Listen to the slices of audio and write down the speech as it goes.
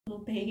Oh,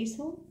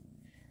 Basil.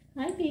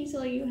 Hi,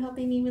 Basil. Are you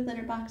helping me with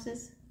litter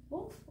boxes?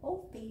 Oh,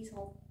 oh,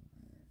 Basil.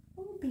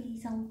 Oh,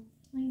 Basil.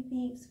 I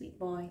think, sweet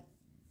boy.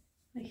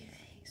 I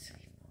think,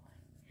 sweet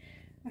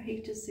boy. Are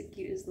you just the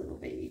cutest little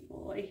baby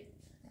boy?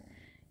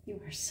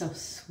 You are so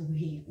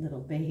sweet,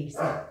 little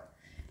Basil.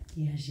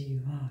 Yes,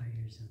 you are.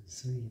 You're so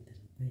sweet,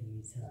 little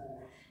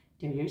Basil.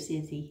 There's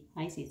Sissy.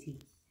 Hi,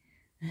 Sissy.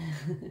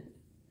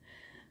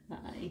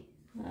 Hi.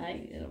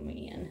 Hi, little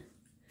man.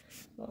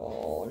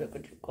 Oh, look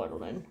at you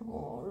cuddling.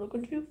 Oh, look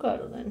at you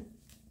cuddling.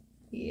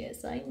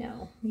 Yes, I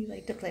know. You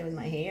like to play with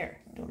my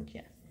hair, don't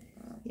you?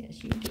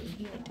 Yes, you do.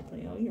 You like to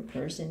play. Oh, your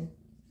person.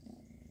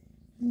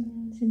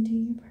 Listen to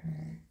your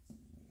purr.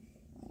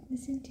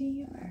 Listen to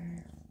your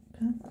purr.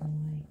 Good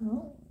boy.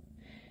 Oh,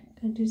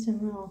 gonna do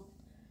some little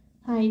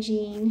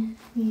hygiene.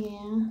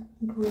 Yeah,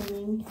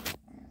 grooming.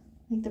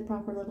 Like the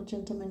proper little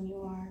gentleman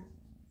you are.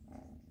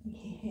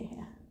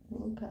 Yeah,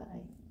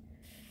 okay.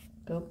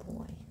 Good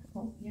boy.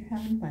 Oh, you're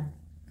having fun.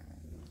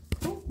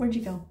 Oh, where'd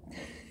you go?